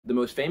the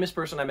most famous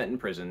person I met in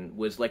prison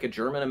was like a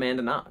German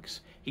Amanda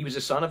Knox. He was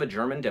the son of a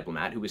German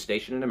diplomat who was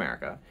stationed in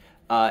America.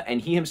 And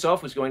he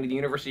himself was going to the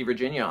University of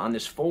Virginia on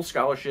this full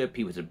scholarship.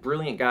 He was a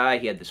brilliant guy.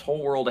 He had this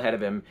whole world ahead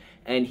of him.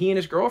 And he and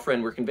his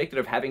girlfriend were convicted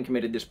of having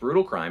committed this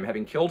brutal crime,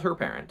 having killed her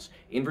parents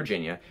in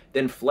Virginia,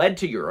 then fled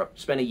to Europe,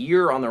 spent a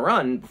year on the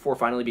run before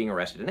finally being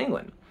arrested in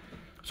England.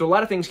 So a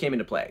lot of things came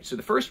into play. So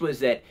the first was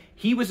that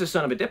he was the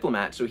son of a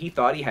diplomat, so he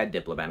thought he had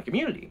diplomatic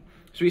immunity.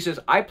 So he says,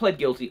 I pled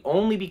guilty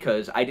only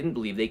because I didn't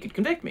believe they could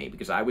convict me,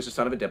 because I was the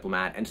son of a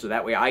diplomat, and so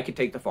that way I could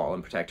take the fall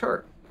and protect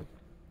her.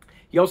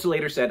 He also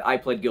later said, I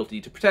pled guilty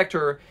to protect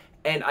her,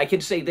 and I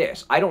can say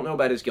this, I don't know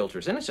about his guilt or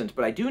his innocence,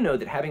 but I do know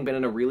that having been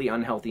in a really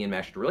unhealthy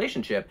enmeshed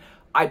relationship,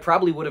 I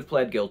probably would have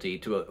pled guilty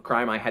to a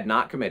crime I had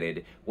not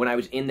committed when I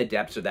was in the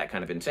depths of that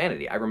kind of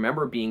insanity. I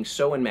remember being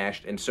so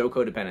enmeshed and so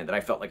codependent that I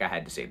felt like I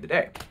had to save the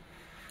day.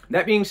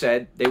 That being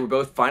said, they were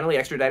both finally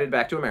extradited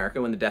back to America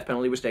when the death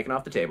penalty was taken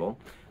off the table.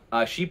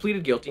 She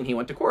pleaded guilty and he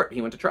went to court.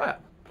 He went to trial.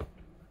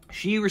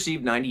 She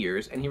received 90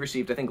 years and he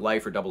received, I think,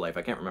 life or double life.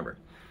 I can't remember.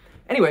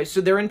 Anyway,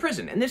 so they're in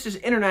prison, and this is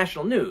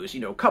international news.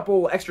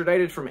 Couple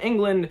extradited from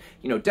England,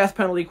 death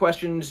penalty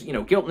questions,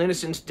 guilt and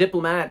innocence,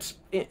 diplomats.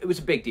 It was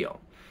a big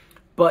deal.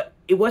 But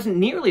it wasn't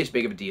nearly as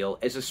big of a deal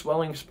as the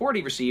swelling support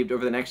he received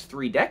over the next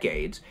 3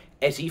 decades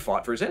as he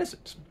fought for his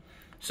innocence.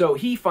 So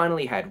he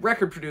finally had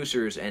record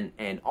producers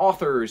and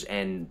authors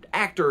and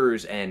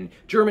actors and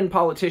German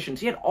politicians.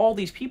 He had all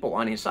these people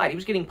on his side. He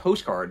was getting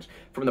postcards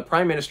from the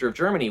Prime Minister of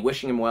Germany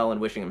wishing him well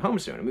and wishing him home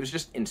soon. I mean, it was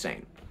just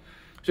insane.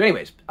 So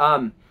anyways,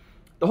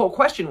 the whole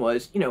question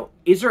was,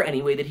 is there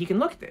any way that he can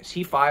look at this?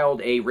 He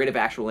filed a writ of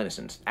actual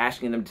innocence,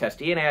 asking them to test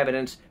DNA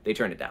evidence. They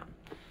turned it down.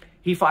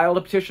 He filed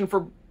a petition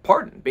for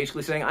pardon,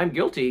 basically saying, I'm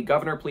guilty,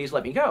 governor, please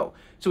let me go.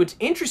 So what's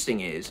interesting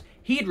is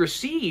he had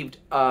received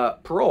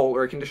parole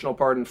or a conditional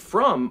pardon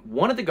from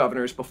one of the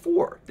governors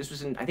before. This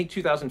was in, I think,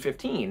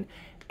 2015.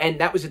 And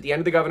that was at the end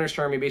of the governor's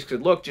term. He basically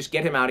said, look, just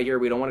get him out of here.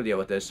 We don't want to deal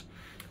with this.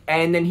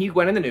 And then he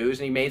went in the news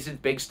and he made this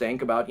big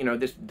stink about,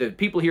 the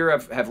people here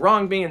have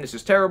wronged me and this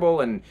is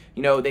terrible and,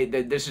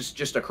 this is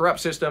just a corrupt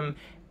system.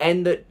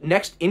 And the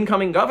next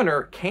incoming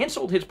governor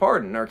canceled his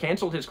pardon or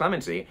canceled his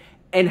clemency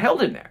and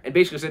held him there and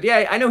basically said,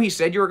 yeah, I know he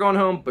said you were going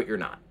home, but you're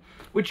not.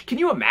 Which, can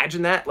you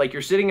imagine that? Like,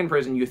 you're sitting in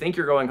prison, you think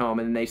you're going home,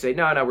 and then they say,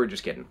 no, we're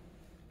just kidding.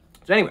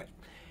 So anyway,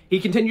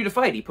 he continued to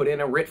fight. He put in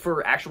a writ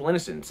for actual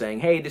innocence, saying,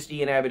 hey, this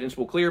DNA evidence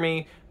will clear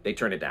me. They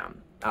turned it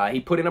down. He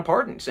put in a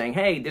pardon, saying,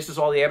 hey, this is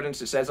all the evidence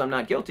that says I'm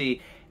not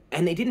guilty,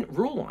 and they didn't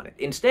rule on it.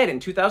 Instead, in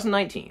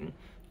 2019,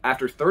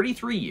 after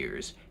 33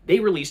 years, they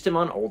released him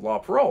on old law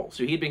parole.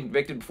 So he had been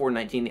convicted before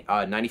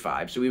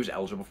 1995, so he was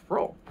eligible for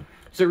parole.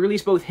 So they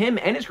released both him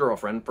and his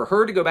girlfriend for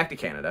her to go back to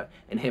Canada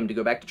and him to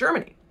go back to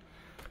Germany.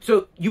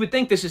 So you would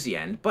think this is the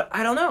end, but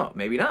I don't know,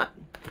 maybe not.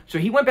 So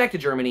he went back to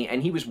Germany,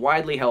 and he was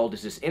widely held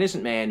as this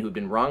innocent man who had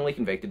been wrongly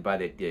convicted by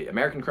the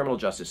American criminal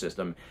justice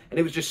system, and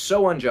it was just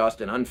so unjust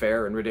and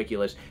unfair and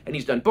ridiculous, and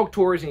he's done book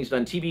tours, and he's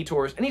done TV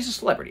tours, and he's a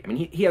celebrity. I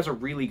mean, he has a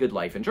really good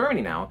life in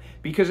Germany now,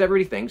 because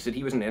everybody thinks that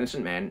he was an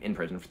innocent man in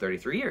prison for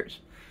 33 years.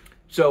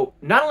 So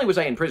not only was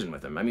I in prison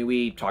with him, I mean,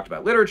 we talked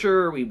about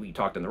literature, we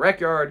talked in the rec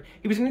yard.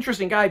 He was an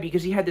interesting guy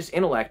because he had this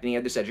intellect and he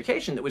had this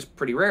education that was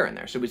pretty rare in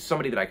there, so it was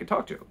somebody that I could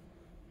talk to.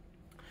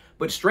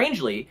 But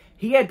strangely,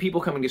 he had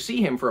people coming to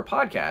see him for a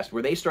podcast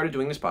where they started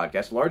doing this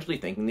podcast largely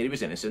thinking that he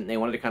was innocent, and they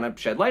wanted to kind of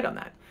shed light on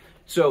that.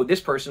 So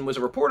this person was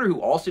a reporter who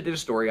also did a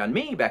story on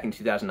me back in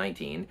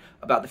 2019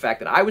 about the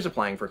fact that I was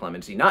applying for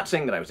clemency, not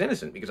saying that I was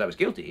innocent because I was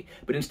guilty,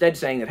 but instead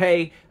saying that,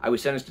 hey, I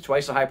was sentenced to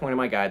twice the high point of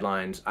my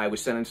guidelines. I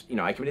was sentenced,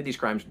 I committed these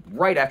crimes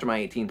right after my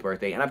 18th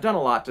birthday, and I've done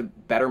a lot to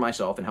better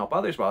myself and help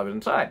others while I was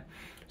inside.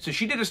 So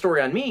she did a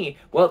story on me,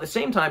 while at the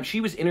same time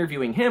she was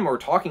interviewing him or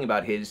talking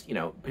about his,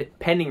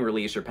 pending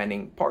release or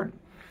pending pardon.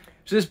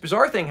 So this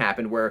bizarre thing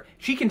happened where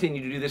she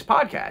continued to do this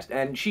podcast,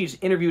 and she's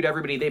interviewed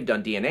everybody. They've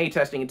done DNA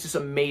testing. It's this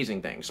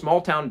amazing thing.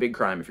 Small town, big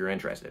crime, if you're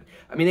interested.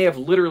 I mean, they have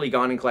literally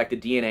gone and collected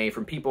DNA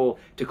from people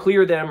to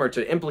clear them or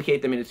to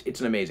implicate them, and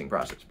it's an amazing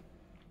process.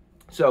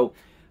 So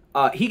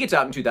he gets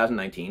out in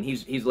 2019.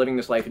 He's living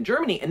this life in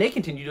Germany, and they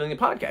continue doing the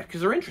podcast because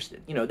they're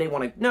interested. They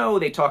want to know.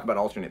 They talk about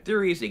alternate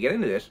theories. They get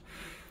into this.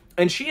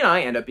 And she and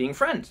I end up being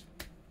friends.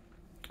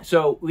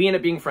 So we end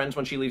up being friends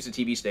when she leaves the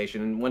TV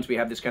station, and once we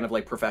have this kind of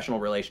like professional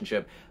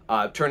relationship,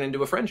 turn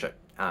into a friendship.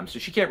 So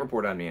she can't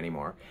report on me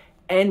anymore.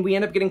 And we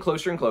end up getting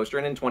closer and closer,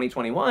 and in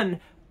 2021,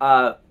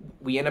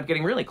 we end up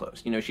getting really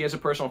close. She has a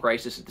personal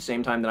crisis at the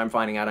same time that I'm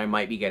finding out I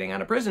might be getting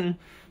out of prison,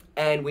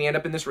 and we end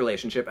up in this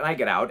relationship, and I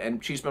get out,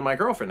 and she's been my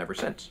girlfriend ever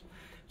since.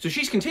 So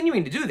she's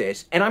continuing to do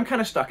this, and I'm kind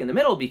of stuck in the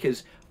middle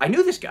because I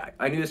knew this guy.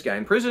 I knew this guy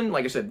in prison.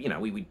 Like I said,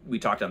 we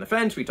talked on the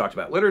fence, we talked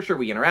about literature,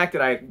 we interacted,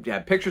 I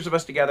had pictures of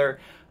us together.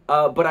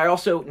 But I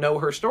also know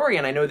her story,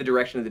 and I know the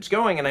direction that it's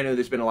going, and I know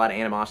there's been a lot of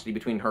animosity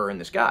between her and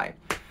this guy.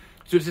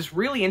 So it's this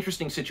really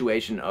interesting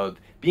situation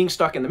of being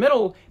stuck in the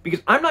middle,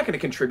 because I'm not going to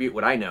contribute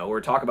what I know or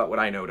talk about what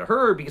I know to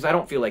her, because I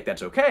don't feel like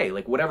that's okay.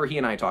 Like, whatever he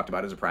and I talked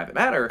about is a private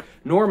matter,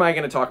 nor am I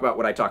going to talk about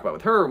what I talk about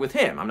with her with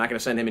him. I'm not going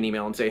to send him an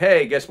email and say,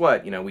 hey, guess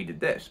what? We did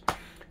this.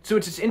 So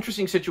it's this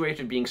interesting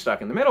situation being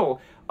stuck in the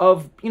middle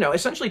of,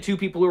 essentially two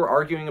people who are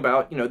arguing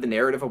about, the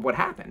narrative of what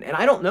happened. And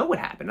I don't know what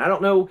happened. I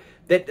don't know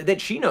that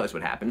she knows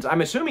what happens.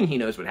 I'm assuming he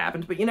knows what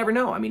happens, but you never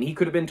know. I mean, he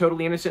could have been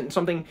totally innocent and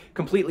something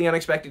completely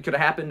unexpected could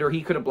have happened, or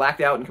he could have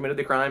blacked out and committed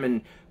the crime,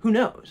 and who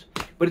knows?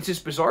 But it's this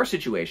bizarre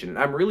situation, and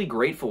I'm really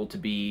grateful to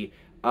be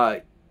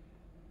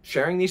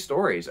sharing these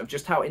stories of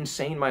just how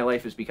insane my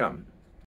life has become.